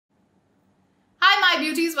Hi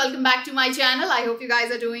beauties, welcome back to my channel. I hope you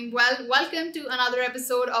guys are doing well. Welcome to another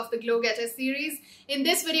episode of the Glow Getter series. In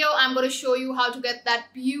this video, I'm going to show you how to get that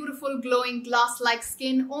beautiful glowing glass-like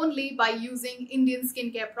skin only by using Indian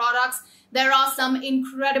skincare products. There are some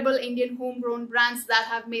incredible Indian homegrown brands that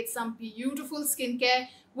have made some beautiful skincare,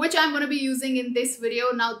 which I'm going to be using in this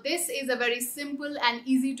video. Now, this is a very simple and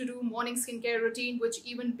easy to do morning skincare routine, which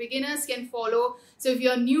even beginners can follow. So if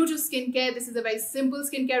you're new to skincare, this is a very simple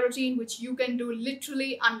skincare routine, which you can do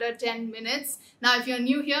literally under 10 minutes. Now, if you're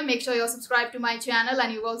new here, make sure you're subscribed to my channel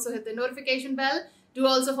and you've also hit the notification bell. Do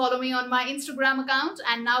also follow me on my Instagram account.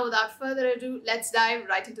 And now, without further ado, let's dive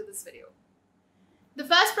right into this video. The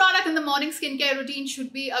first product in the morning skincare routine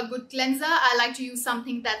should be a good cleanser. I like to use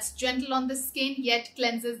something that's gentle on the skin yet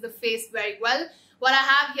cleanses the face very well. What I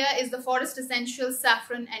have here is the Forest Essentials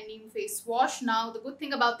Saffron and Neem Face Wash. Now, the good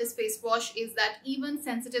thing about this face wash is that even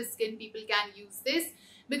sensitive skin people can use this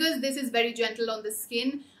because this is very gentle on the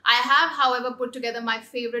skin. I have, however, put together my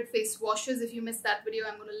favorite face washes. If you missed that video,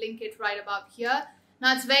 I'm going to link it right above here.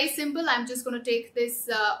 Now, it's very simple. I'm just going to take this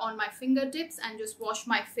on my fingertips and just wash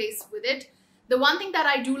my face with it. The one thing that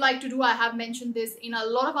I do like to do, I have mentioned this in a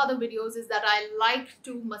lot of other videos, is that I like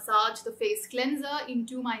to massage the face cleanser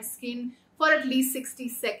into my skin for at least 60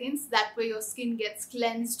 seconds. That way your skin gets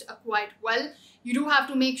cleansed quite well. You do have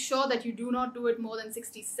to make sure that you do not do it more than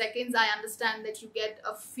 60 seconds. I understand that you get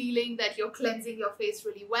a feeling that you're cleansing your face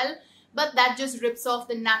really well, but that just rips off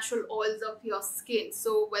the natural oils of your skin.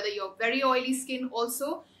 So whether you're very oily skin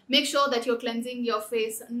also, make sure that you're cleansing your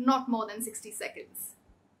face not more than 60 seconds.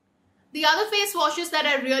 The other face washes that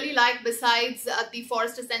I really like besides the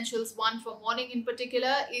Forest Essentials one for morning in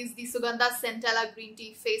particular is the Sugandha Centella Green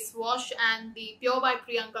Tea Face Wash and the Pure by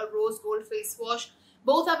Priyanka Rose Gold Face Wash.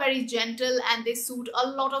 Both are very gentle and they suit a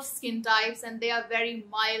lot of skin types and they are very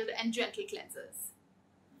mild and gentle cleansers.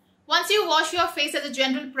 Once you wash your face, as a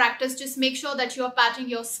general practice, just make sure that you're patting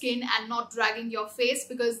your skin and not dragging your face,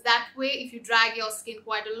 because that way if you drag your skin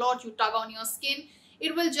quite a lot, you tug on your skin,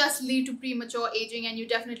 it will just lead to premature aging and you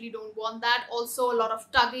definitely don't want that. Also, a lot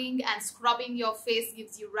of tugging and scrubbing your face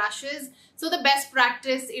gives you rashes. So the best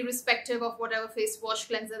practice, irrespective of whatever face wash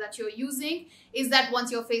cleanser that you're using, is that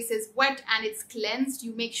once your face is wet and it's cleansed,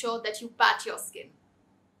 you make sure that you pat your skin.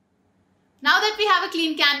 Now that we have a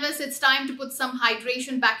clean canvas, it's time to put some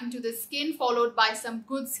hydration back into the skin, followed by some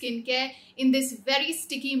good skincare. In this very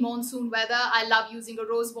sticky monsoon weather, I love using a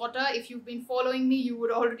rose water. If you've been following me, you would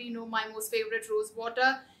already know my most favorite rose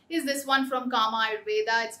water is this one from Kama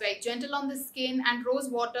Ayurveda. It's very gentle on the skin, and rose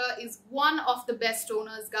water is one of the best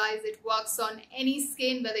toners, guys. It works on any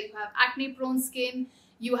skin, whether you have acne prone skin,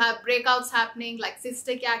 you have breakouts happening like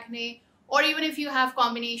cystic acne, or even if you have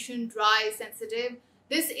combination dry, sensitive.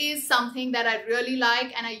 This is something that I really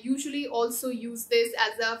like, and I usually also use this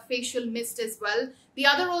as a facial mist as well. The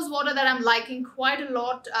other rose water that I'm liking quite a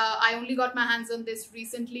lot, I only got my hands on this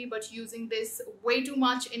recently, but using this way too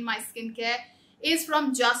much in my skincare, is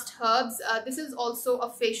from Just Herbs. This is also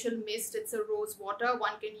a facial mist. It's a rose water.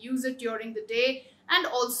 One can use it during the day and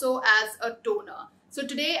also as a toner. So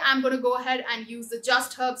today I'm going to go ahead and use the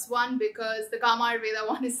Just Herbs one because the Kama Ayurveda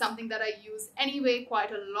one is something that I use anyway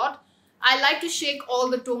quite a lot. I like to shake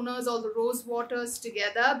all the toners, all the rose waters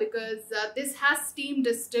together because this has steam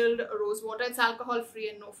distilled rose water. It's alcohol free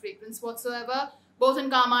and no fragrance whatsoever, both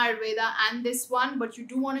in Kama Ayurveda and this one. But you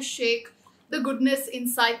do want to shake the goodness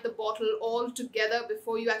inside the bottle all together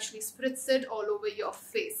before you actually spritz it all over your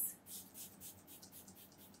face.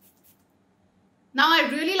 Now, I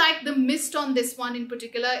really like the mist on this one in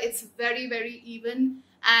particular. It's very, very even.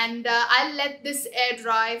 And I'll let this air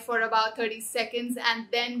dry for about 30 seconds and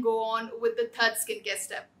then go on with the third skincare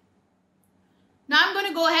step. Now I'm going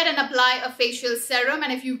to go ahead and apply a facial serum,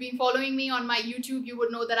 and if you've been following me on my YouTube, you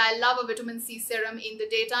would know that I love a vitamin C serum in the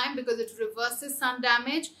daytime because it reverses sun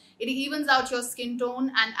damage, it evens out your skin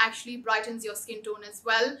tone and actually brightens your skin tone as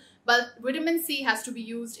well. But vitamin C has to be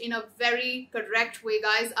used in a very correct way,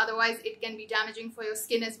 guys, otherwise it can be damaging for your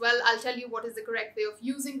skin as well. I'll tell you what is the correct way of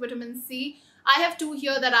using vitamin C. I have two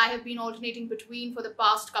here that I have been alternating between for the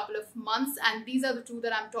past couple of months, and these are the two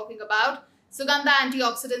that I'm talking about. Sugandha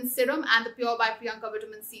Antioxidant Serum and the Pure by Priyanka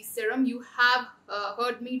Vitamin C Serum. You have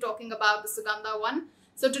heard me talking about the Sugandha one.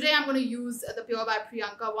 So today I'm going to use the Pure by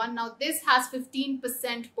Priyanka one. Now this has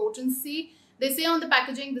 15% potency. They say on the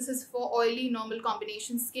packaging this is for oily, normal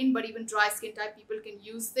combination skin, but even dry skin type people can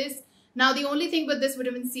use this. Now, the only thing with this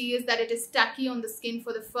vitamin C is that it is tacky on the skin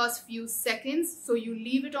for the first few seconds. So you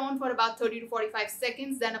leave it on for about 30 to 45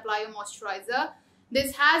 seconds, then apply your moisturizer.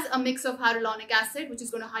 This has a mix of hyaluronic acid, which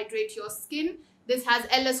is going to hydrate your skin. This has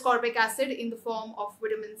L-ascorbic acid in the form of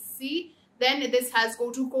vitamin C. Then this has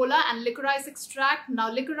gotu kola and licorice extract.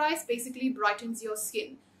 Now licorice basically brightens your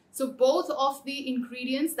skin. So both of the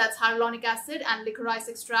ingredients, that's hyaluronic acid and licorice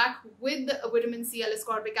extract with vitamin C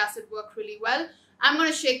L-ascorbic acid, work really well. I'm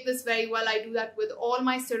going to shake this very well. I do that with all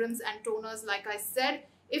my serums and toners, like I said.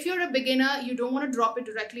 If you're a beginner, you don't want to drop it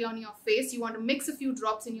directly on your face. You want to mix a few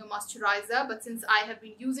drops in your moisturizer. But since I have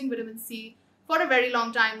been using vitamin C for a very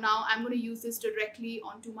long time now, I'm going to use this directly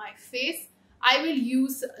onto my face. I will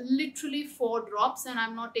use literally 4 drops, and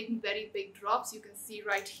I'm not taking very big drops. You can see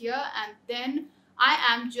right here. And then I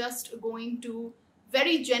am just going to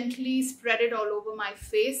very gently spread it all over my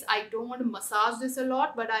face. I don't want to massage this a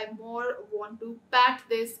lot, but I more want to pat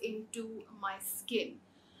this into my skin.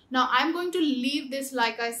 Now I'm going to leave this,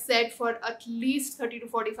 like I said, for at least 30 to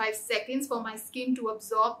 45 seconds for my skin to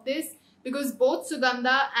absorb this, because both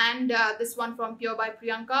Sugandha and this one from Pure by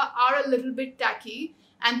Priyanka are a little bit tacky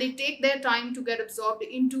and they take their time to get absorbed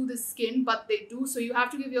into the skin, but they do. So you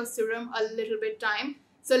have to give your serum a little bit time.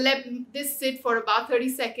 So let this sit for about 30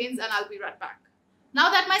 seconds and I'll be right back. Now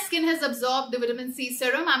that my skin has absorbed the vitamin C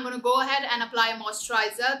serum, I'm going to go ahead and apply a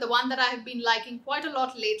moisturizer. The one that I have been liking quite a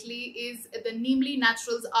lot lately is the Neemly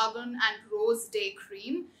Naturals Argan and Rose Day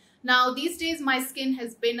Cream. Now these days my skin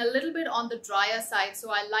has been a little bit on the drier side,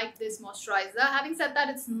 so I like this moisturizer. Having said that,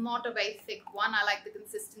 it's not a very thick one. I like the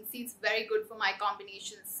consistency. It's very good for my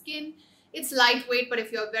combination skin. It's lightweight, but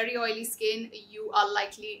if you're very oily skin, you are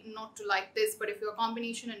likely not to like this. But if you're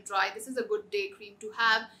combination and dry, this is a good day cream to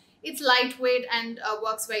have. It's lightweight and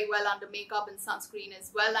works very well under makeup and sunscreen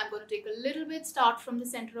as well. I'm going to take a little bit, start from the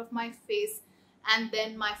center of my face and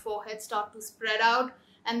then my forehead, start to spread out.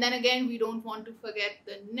 And then again, we don't want to forget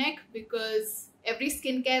the neck, because every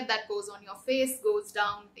skincare that goes on your face goes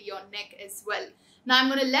down your neck as well. Now I'm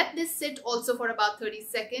going to let this sit also for about 30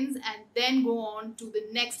 seconds and then go on to the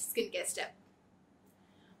next skincare step.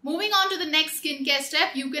 Moving on to the next skincare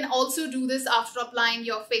step, you can also do this after applying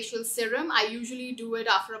your facial serum. I usually do it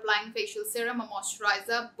after applying facial serum or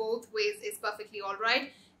moisturizer. Both ways is perfectly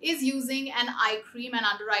alright. Is using an eye cream and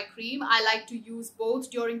under eye cream. I like to use both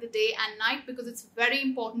during the day and night because it's very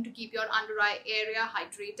important to keep your under eye area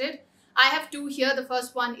hydrated. I have 2 here. The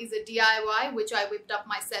first one is a DIY, which I whipped up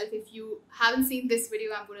myself. If you haven't seen this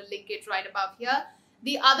video, I'm going to link it right above here.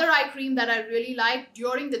 The other eye cream that I really like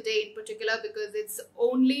during the day in particular, because it's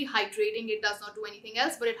only hydrating, it does not do anything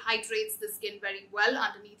else, but it hydrates the skin very well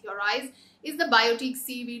underneath your eyes, is the Biotique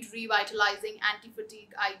Seaweed Revitalizing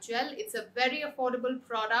Anti-Fatigue Eye Gel. It's a very affordable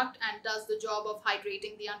product and does the job of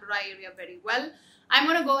hydrating the under eye area very well. I'm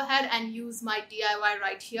going to go ahead and use my DIY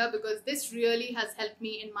right here because this really has helped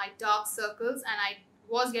me in my dark circles, and I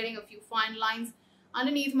was getting a few fine lines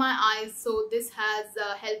underneath my eyes, so this has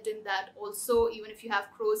helped in that also. Even if you have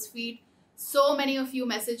crow's feet, so many of you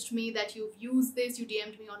messaged me that you've used this. You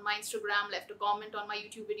DM'd me on my Instagram, left a comment on my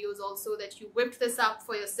YouTube videos also that you whipped this up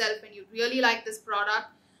for yourself and you really like this product.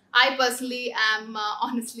 I personally am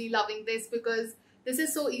honestly loving this because this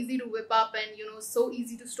is so easy to whip up and, you know, so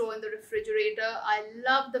easy to store in the refrigerator. I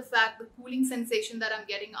love the fact, the cooling sensation that I'm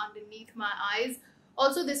getting underneath my eyes.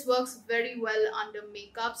 Also, this works very well under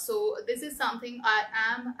makeup. So this is something I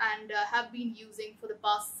am and have been using for the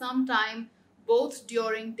past some time, both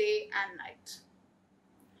during day and night.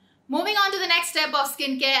 Moving on to the next step of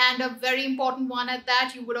skincare, and a very important one at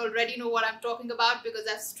that. You would already know what I'm talking about because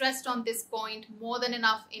I've stressed on this point more than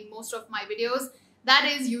enough in most of my videos. That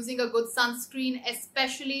is using a good sunscreen,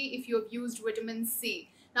 especially if you've used vitamin C.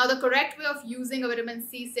 Now, the correct way of using a vitamin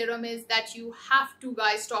C serum is that you have to,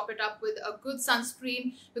 guys, top it up with a good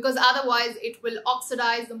sunscreen, because otherwise it will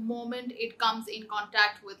oxidize the moment it comes in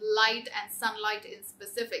contact with light and sunlight in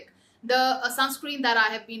specific. The sunscreen that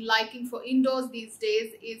I have been liking for indoors these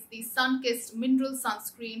days is the Sun-Kissed Mineral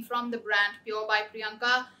Sunscreen from the brand Pure by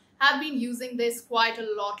Priyanka. I've been using this quite a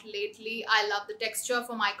lot lately. I love the texture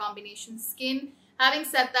for my combination skin. Having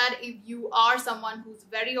said that, if you are someone who's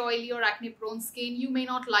very oily or acne prone skin, you may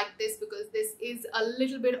not like this because this is a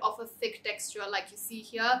little bit of a thick texture like you see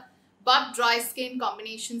here. But dry skin,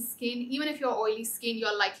 combination skin, even if you're oily skin,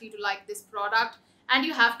 you're likely to like this product. And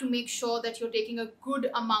you have to make sure that you're taking a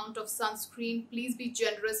good amount of sunscreen. Please be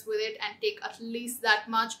generous with it and take at least that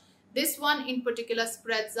much. This one in particular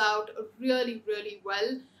spreads out really, really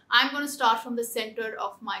well. I'm going to start from the center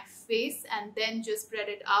of my face and then just spread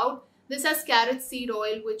it out. This has carrot seed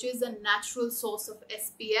oil, which is a natural source of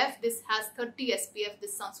SPF. This has 30 SPF,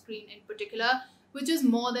 this sunscreen in particular, which is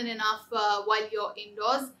more than enough while you're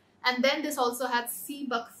indoors. And then this also has sea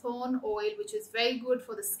buckthorn oil, which is very good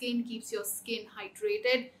for the skin, keeps your skin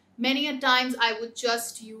hydrated. Many a times I would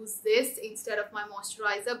just use this instead of my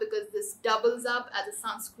moisturizer because this doubles up as a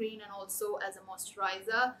sunscreen and also as a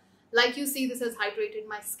moisturizer. Like you see, this has hydrated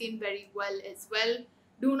my skin very well as well.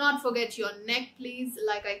 Do not forget your neck, please,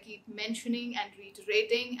 like I keep mentioning and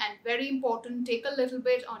reiterating. And very important, take a little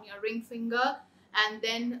bit on your ring finger and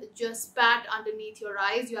then just pat underneath your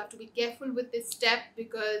eyes. You have to be careful with this step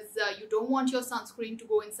because you don't want your sunscreen to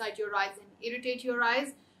go inside your eyes and irritate your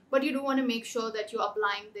eyes, but you do want to make sure that you're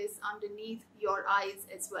applying this underneath your eyes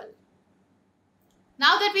as well.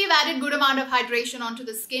 Now that we've added good amount of hydration onto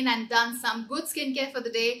the skin and done some good skincare for the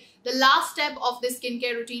day, the last step of this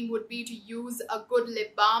skincare routine would be to use a good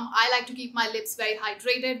lip balm. I like to keep my lips very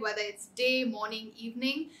hydrated, whether it's day, morning,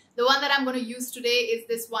 evening. The one that I'm going to use today is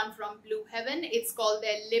this one from Blue Heaven. It's called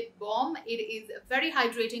their lip balm. It is very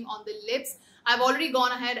hydrating on the lips. I've already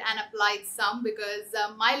gone ahead and applied some because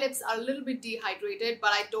my lips are a little bit dehydrated, but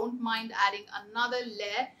I don't mind adding another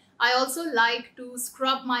layer. I also like to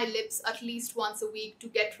scrub my lips at least once a week to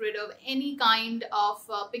get rid of any kind of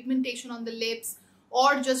pigmentation on the lips,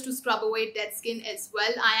 or just to scrub away dead skin as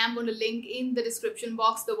well. I am going to link in the description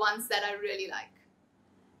box the ones that I really like.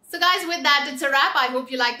 So guys, with that, it's a wrap. I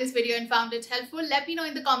hope you liked this video and found it helpful. Let me know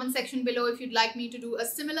in the comment section below if you'd like me to do a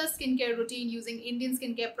similar skincare routine using Indian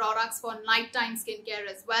skincare products for nighttime skincare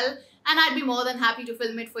as well. And I'd be more than happy to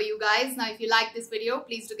film it for you guys. Now, if you like this video,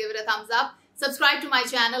 please do give it a thumbs up. Subscribe to my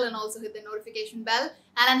channel and also hit the notification bell.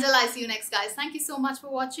 And until I see you next, guys, thank you so much for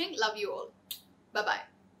watching. Love you all. Bye-bye.